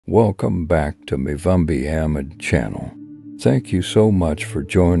Welcome back to Mivumbi channel. Thank you so much for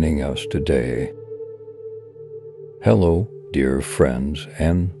joining us today. Hello, dear friends,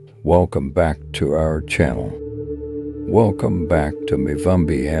 and welcome back to our channel. Welcome back to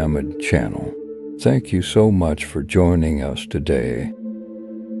Mivumbi channel. Thank you so much for joining us today.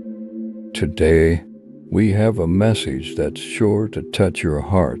 Today, we have a message that's sure to touch your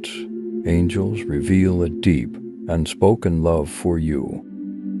hearts. Angels reveal a deep, unspoken love for you.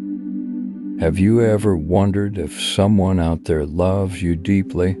 Have you ever wondered if someone out there loves you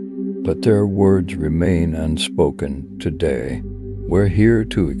deeply, but their words remain unspoken today? We're here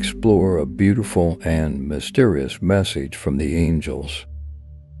to explore a beautiful and mysterious message from the angels.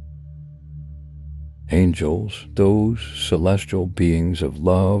 Angels, those celestial beings of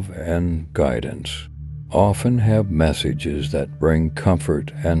love and guidance, often have messages that bring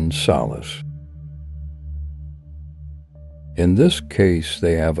comfort and solace. In this case,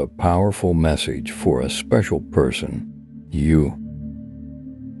 they have a powerful message for a special person, you.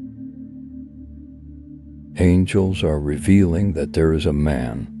 Angels are revealing that there is a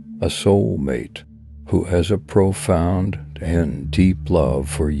man, a soulmate, who has a profound and deep love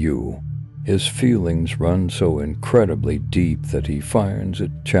for you. His feelings run so incredibly deep that he finds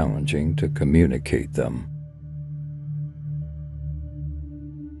it challenging to communicate them.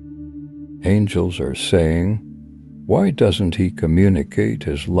 Angels are saying, why doesn't he communicate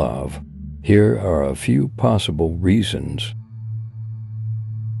his love? Here are a few possible reasons.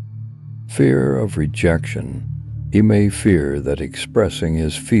 Fear of rejection. He may fear that expressing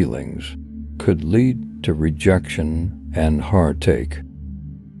his feelings could lead to rejection and heartache.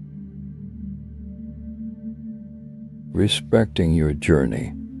 Respecting your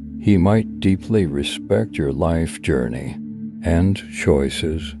journey. He might deeply respect your life journey and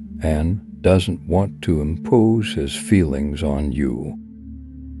choices and doesn't want to impose his feelings on you.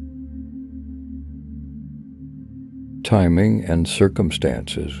 Timing and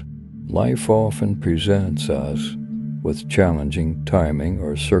circumstances. Life often presents us with challenging timing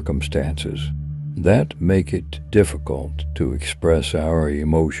or circumstances that make it difficult to express our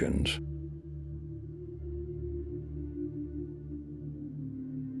emotions.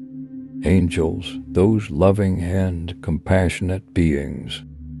 Angels, those loving and compassionate beings,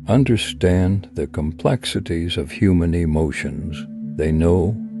 understand the complexities of human emotions. They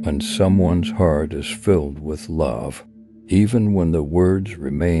know when someone's heart is filled with love, even when the words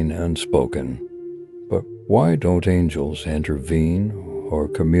remain unspoken. But why don't angels intervene or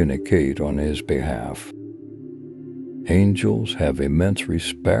communicate on his behalf? Angels have immense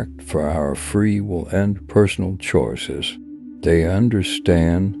respect for our free will and personal choices. They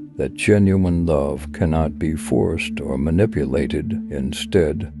understand that genuine love cannot be forced or manipulated.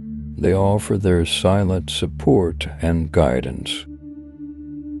 Instead, they offer their silent support and guidance.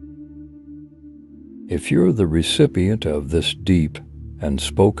 If you're the recipient of this deep and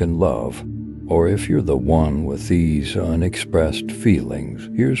spoken love, or if you're the one with these unexpressed feelings,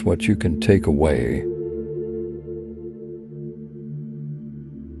 here's what you can take away.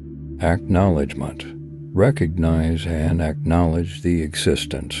 Acknowledgement. Recognize and acknowledge the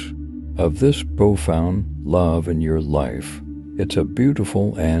existence of this profound love in your life. It's a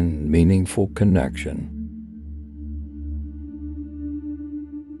beautiful and meaningful connection.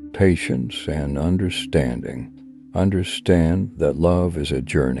 Patience and understanding. Understand that love is a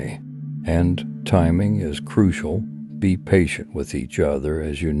journey, and timing is crucial. Be patient with each other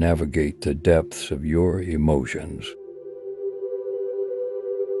as you navigate the depths of your emotions.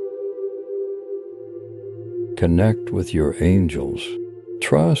 Connect with your angels.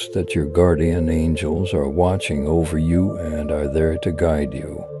 Trust that your guardian angels are watching over you and are there to guide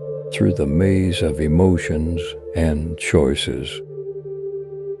you through the maze of emotions and choices.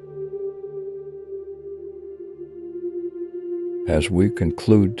 As we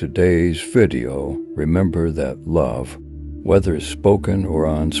conclude today's video, remember that love, whether spoken or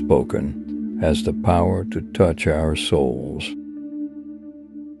unspoken, has the power to touch our souls.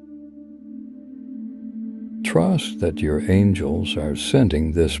 Trust that your angels are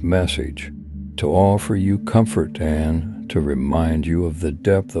sending this message to offer you comfort and to remind you of the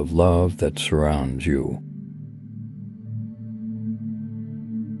depth of love that surrounds you.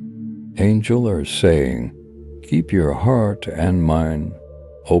 Angels are saying, keep your heart and mind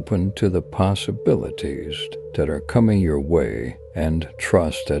open to the possibilities that are coming your way and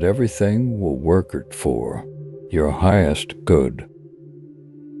trust that everything will work out for your highest good.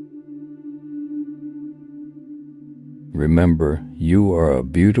 Remember, you are a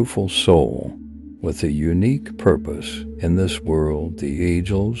beautiful soul with a unique purpose in this world. The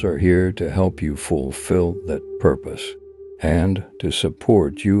angels are here to help you fulfill that purpose and to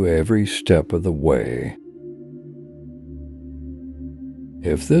support you every step of the way.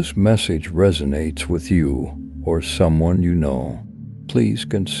 If this message resonates with you or someone you know, please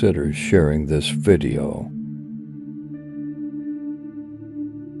consider sharing this video.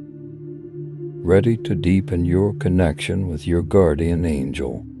 Ready to deepen your connection with your guardian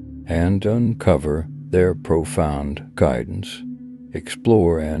angel and uncover their profound guidance,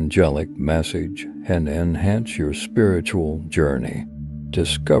 explore angelic message, and enhance your spiritual journey.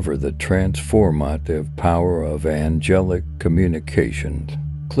 Discover the transformative power of angelic communication.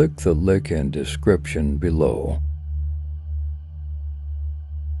 Click the link in description below.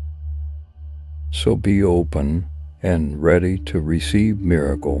 So be open and ready to receive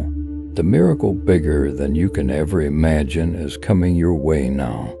miracle. The miracle bigger than you can ever imagine is coming your way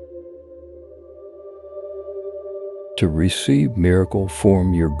now. To receive miracle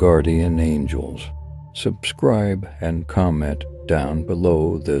from your guardian angels, subscribe and comment down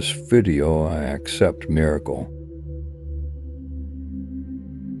below this video. I accept miracle.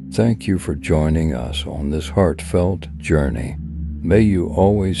 Thank you for joining us on this heartfelt journey. May you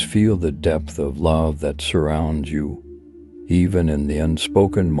always feel the depth of love that surrounds you, even in the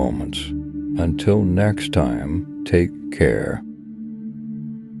unspoken moments. Until next time, take care.